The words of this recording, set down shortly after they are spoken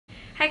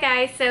Hi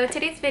guys, so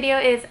today's video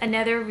is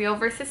another real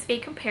versus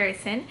fake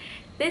comparison,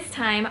 this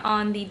time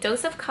on the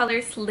Dose of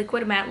Colors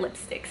liquid matte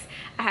lipsticks.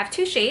 I have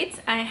two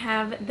shades. I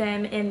have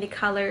them in the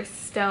color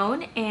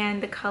Stone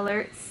and the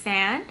color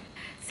Sand.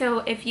 So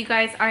if you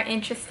guys are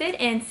interested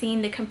in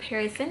seeing the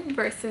comparison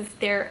versus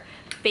their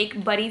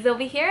fake buddies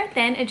over here,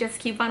 then just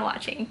keep on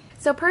watching.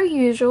 So per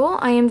usual,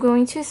 I am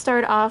going to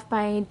start off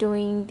by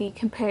doing the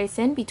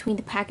comparison between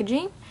the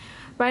packaging.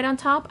 Right on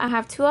top, I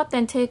have two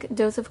authentic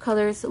Dose of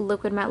Colors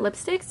liquid matte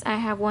lipsticks. I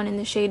have one in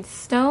the shade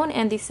Stone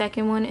and the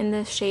second one in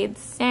the shade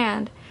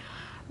Sand.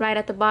 Right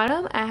at the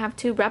bottom, I have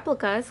two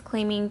replicas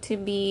claiming to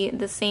be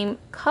the same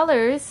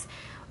colors,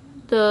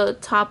 the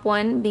top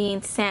one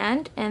being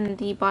Sand and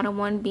the bottom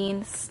one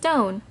being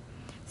Stone.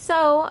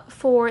 So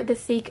for the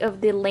sake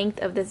of the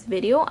length of this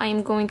video, I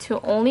am going to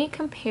only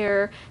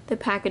compare the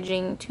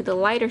packaging to the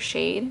lighter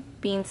shade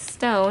being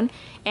Stone,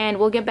 and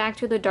we'll get back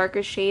to the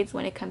darker shades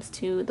when it comes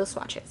to the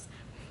swatches.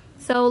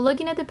 So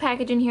looking at the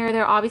packaging here,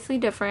 they're obviously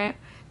different.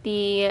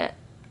 The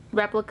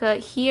replica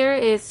here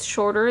is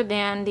shorter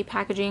than the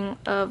packaging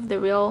of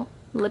the real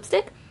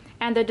lipstick,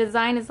 and the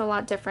design is a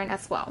lot different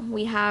as well.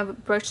 We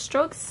have brush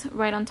strokes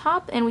right on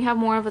top, and we have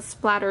more of a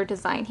splatter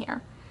design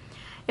here.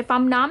 If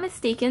I'm not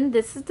mistaken,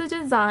 this is the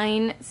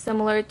design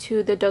similar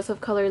to the Dose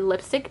of Color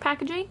lipstick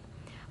packaging,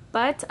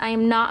 but I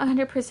am not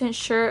 100%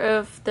 sure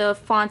if the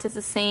font is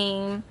the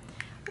same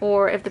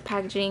or if the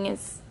packaging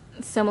is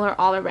similar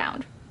all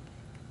around.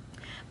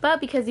 But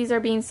because these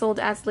are being sold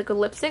as liquid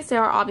lipsticks, they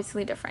are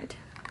obviously different.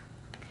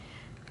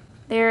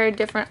 They're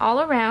different all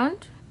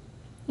around.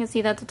 You'll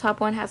see that the top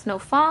one has no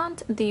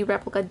font, the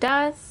replica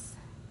does.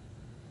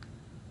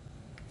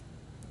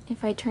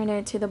 If I turn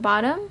it to the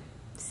bottom,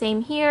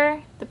 same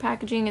here, the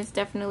packaging is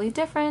definitely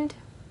different.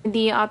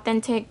 The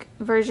authentic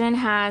version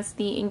has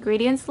the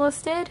ingredients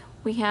listed.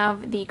 We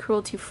have the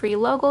cruelty-free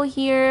logo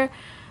here.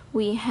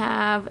 We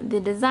have the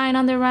design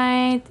on the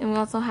right, and we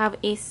also have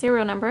a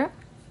serial number.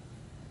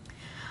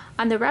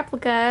 On the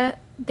replica,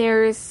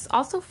 there's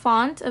also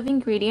font of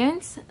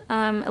ingredients,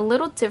 a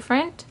little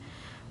different.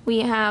 We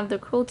have the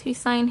cruelty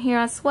sign here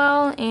as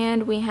well,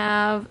 and we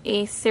have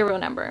a serial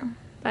number.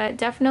 But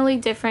definitely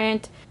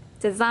different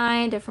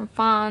design, different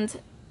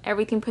font,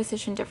 everything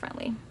positioned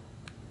differently.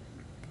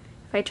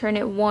 If I turn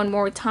it one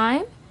more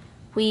time,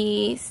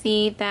 we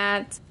see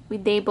that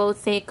they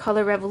both say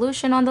Color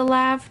Revolution on the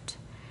left,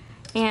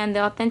 and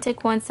the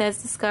authentic one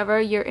says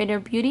Discover Your Inner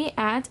Beauty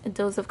at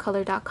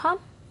doseofcolor.com.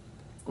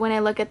 When I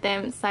look at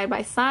them side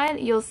by side,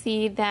 you'll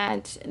see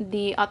that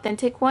the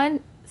authentic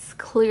one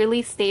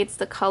clearly states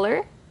the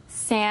color,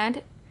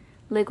 Sand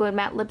liquid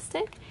matte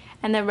lipstick,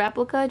 and the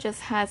replica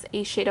just has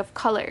a shade of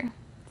color.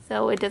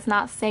 So it does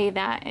not say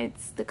that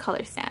it's the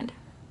color Sand.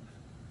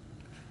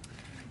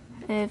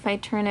 If I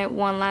turn it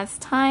one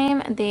last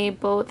time, they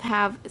both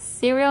have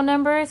serial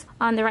numbers.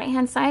 On the right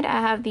hand side,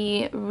 I have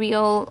the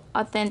real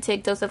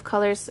authentic Dose of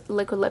Colors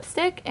liquid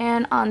lipstick,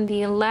 and on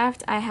the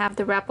left I have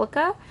the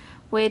replica,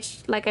 which,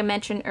 like I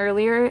mentioned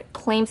earlier,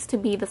 claims to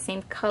be the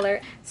same color.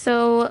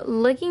 So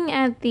looking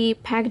at the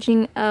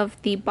packaging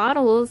of the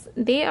bottles,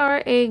 they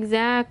are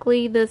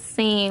exactly the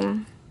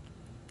same.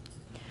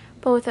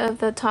 Both of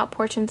the top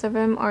portions of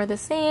them are the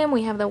same.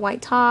 We have the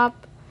white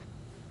top,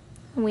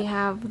 and we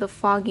have the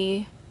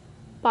foggy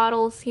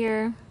bottles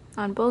here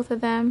on both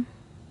of them.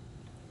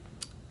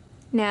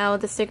 Now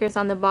the stickers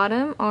on the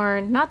bottom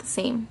are not the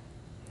same.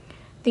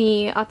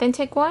 The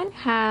authentic one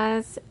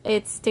has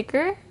its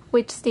sticker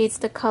which states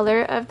the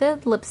color of the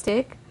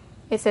lipstick.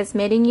 It says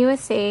made in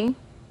USA,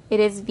 it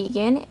is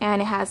vegan,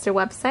 and it has their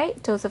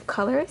website, Dose of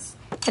Colors,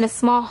 and a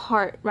small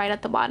heart right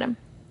at the bottom.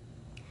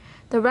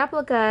 The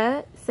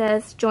replica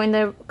says join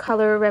the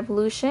color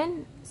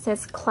revolution,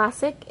 says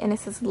classic, and it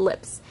says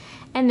lips,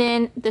 and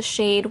then the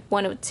shade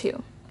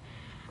 102.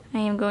 I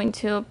am going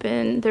to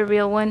open the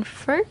real one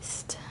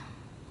first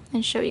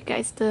and show you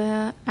guys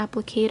the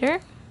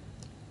applicator.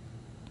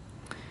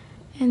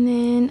 And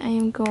then I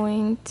am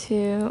going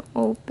to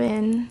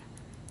open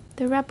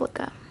the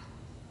replica.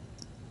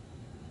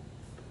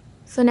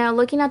 So now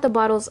looking at the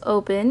bottles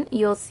open,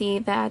 you'll see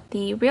that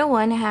the real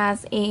one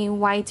has a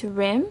white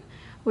rim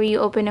where you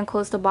open and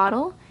close the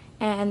bottle,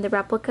 and the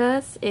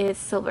replicas is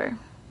silver.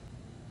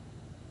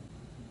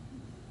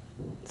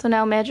 So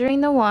now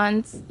measuring the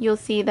wands, you'll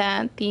see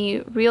that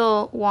the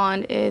real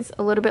wand is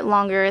a little bit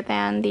longer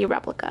than the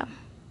replica.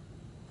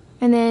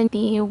 And then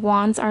the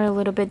wands are a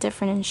little bit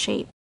different in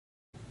shape.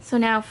 So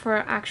now for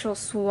actual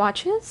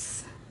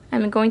swatches,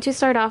 I'm going to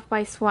start off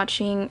by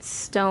swatching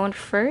Stone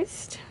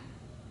first.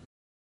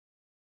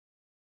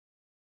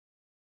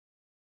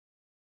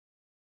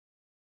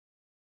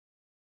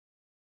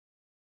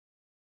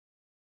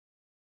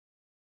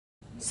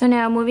 So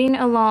now moving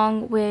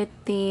along with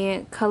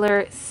the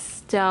color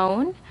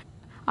Stone,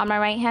 on my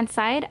right hand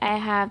side I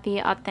have the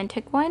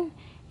authentic one,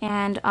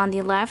 and on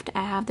the left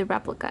I have the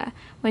replica,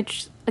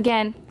 which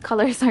again,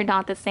 colors are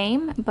not the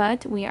same,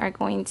 but we are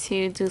going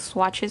to do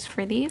swatches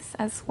for these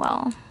as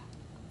well.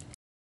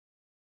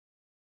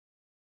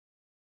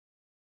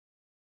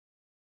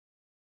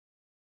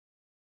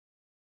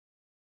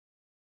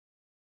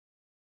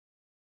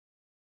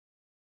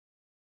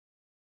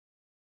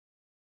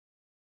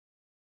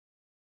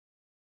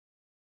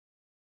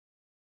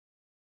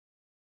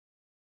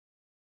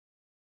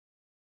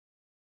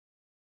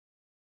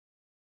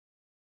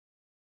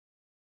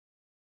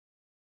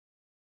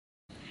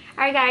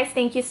 Alright guys,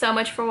 thank you so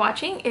much for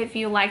watching. If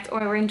you liked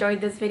or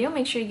enjoyed this video,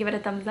 make sure you give it a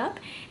thumbs up.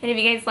 And if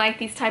you guys like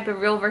these type of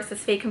real versus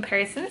fake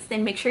comparisons,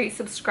 then make sure you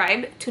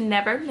subscribe to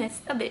never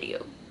miss a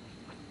video.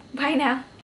 Bye now.